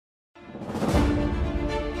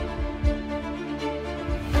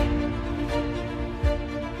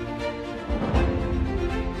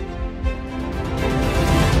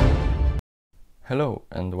Hello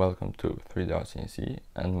and welcome to 3D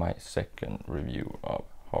and my second review of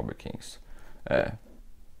HobbyKing's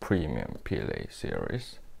premium PLA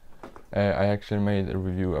series. I actually made a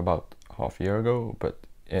review about half a year ago, but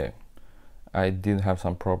I did have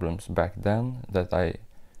some problems back then that I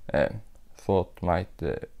thought might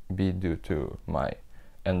be due to my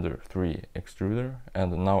Ender 3 extruder,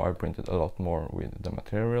 and now I printed a lot more with the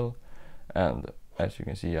material, and as you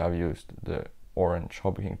can see I've used the orange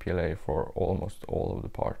HobbyKing PLA for almost all of the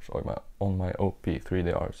parts on my OP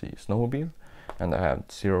 3D snowmobile, and I had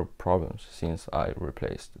zero problems since I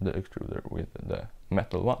replaced the extruder with the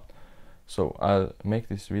metal one. So I'll make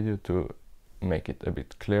this video to make it a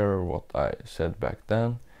bit clearer what I said back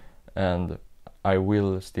then, and I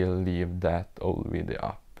will still leave that old video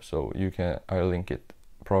up, so I'll link it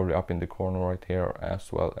probably up in the corner right here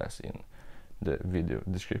as well as in the video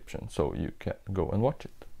description, so you can go and watch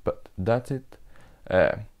it. But that's it.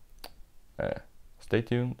 Stay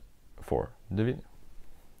tuned for the video.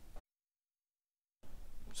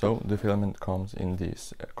 So the filament comes in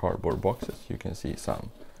these cardboard boxes. You can see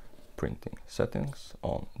some printing settings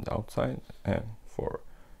on the outside for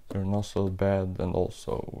your nozzle bed and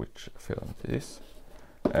also which filament it is.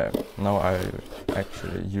 Now I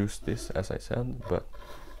actually use this, as I said, but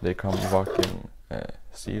they come vacuum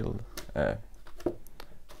sealed.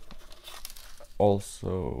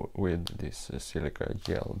 Also with these silica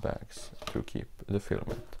gel bags to keep the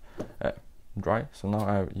filament dry. So now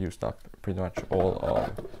I've used up pretty much all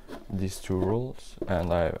of these two rolls,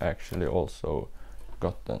 and I've actually also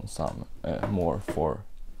gotten some more for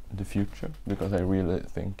the future, because I really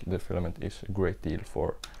think the filament is a great deal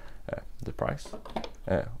for the price.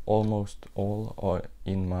 Almost all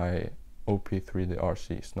in my OP3D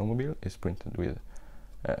RC snowmobile is printed with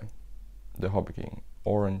the HobbyKing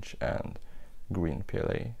orange and green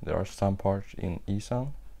PLA. There are some parts in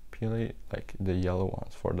Isan PLA, like the yellow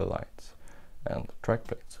ones for the lights and track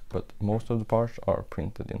plates, but most of the parts are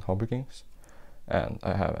printed in HobbyKings, and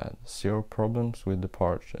I have had zero problems with the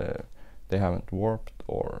parts. They haven't warped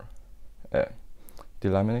or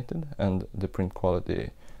delaminated, and the print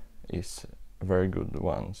quality is very good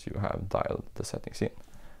once you have dialed the settings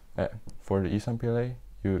in. For the Isan PLA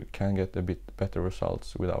you can get a bit better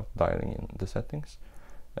results without dialing in the settings.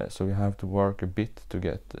 So you have to work a bit to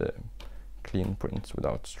get clean prints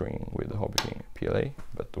without stringing with the HobbyKing PLA.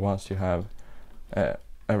 But once you have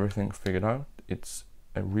everything figured out, it's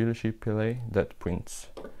a really cheap PLA that prints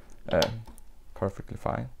perfectly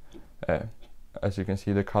fine. As you can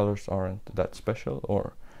see, the colors aren't that special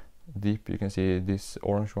or deep. You can see this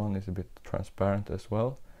orange one is a bit transparent as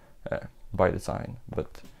well by design,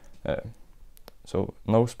 but so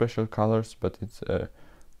no special colors, but it's a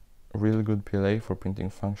really good PLA for printing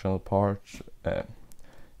functional parts.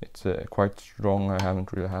 It's quite strong. I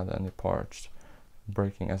haven't really had any parts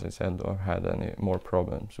breaking, as I said, or had any more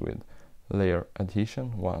problems with layer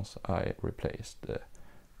adhesion once I replaced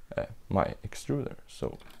my extruder.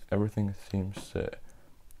 So everything seems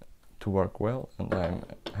to work well, and I'm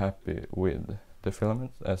happy with the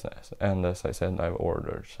filament. As I said, I've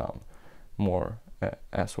ordered some more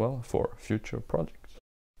as well for future projects.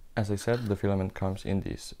 As I said, the filament comes in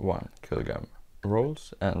these 1 kilogram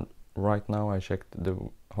rolls, and right now I checked the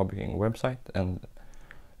HobbyKing website, and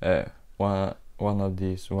one of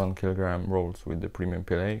these 1 kilogram rolls with the premium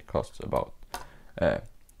PLA costs about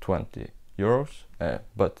 20 euros,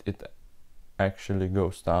 but it actually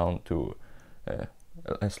goes down to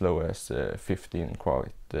as low as 15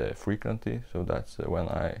 quite frequently, so that's when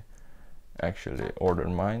I actually ordered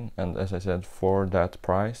mine. And as I said, for that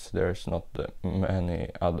price there's not many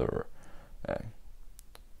other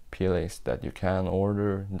PLAs that you can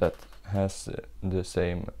order that has the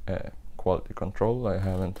same quality control. I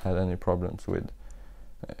haven't had any problems with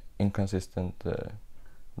inconsistent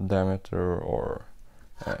diameter or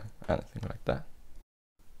anything like that.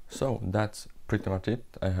 So that's pretty much it.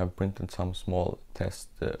 I have printed some small test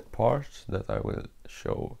parts that I will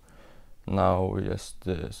show now, just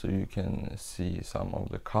so you can see some of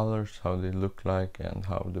the colors, how they look like, and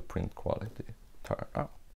how the print quality turn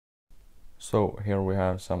out. So here we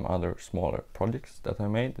have some other smaller projects that I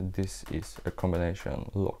made. This is a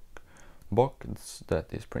combination lock box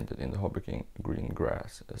that is printed in the HobbyKing green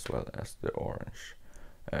grass as well as the orange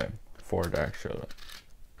for the actual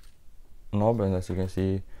knob, and as you can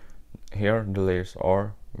see here the layers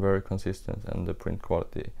are very consistent and the print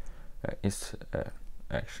quality is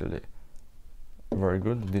actually very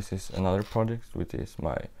good. This is another project, which is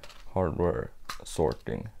my hardware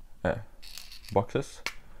sorting boxes.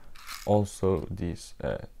 Also these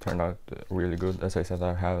turned out really good. As I said,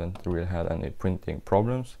 I haven't really had any printing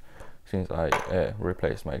problems, since I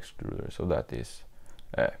replaced my extruder, so that is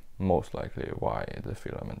most likely why the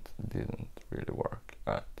filament didn't really work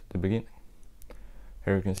at the beginning.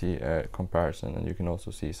 Here you can see a comparison, and you can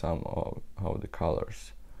also see some of how the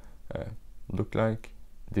colors look like.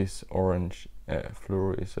 This orange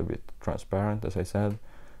fluor is a bit transparent, as I said,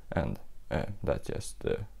 and that's just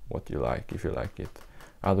what you like, if you like it.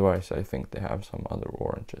 Otherwise, I think they have some other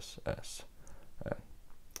oranges as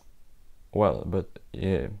well, but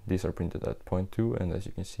these are printed at 0.2, and as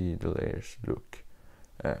you can see, the layers look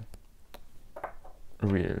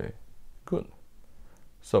really good.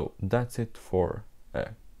 So that's it for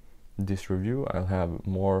this review. I'll have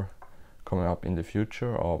more coming up in the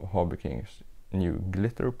future of HobbyKing's new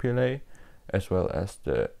glitter PLA, as well as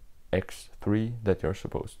the X3 that you're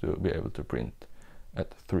supposed to be able to print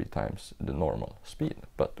at 3 times the normal speed,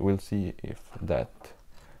 but we'll see if that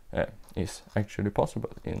is actually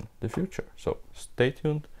possible in the future. So stay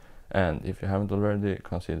tuned, and if you haven't already,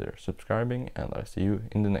 consider subscribing, and I'll see you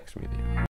in the next video.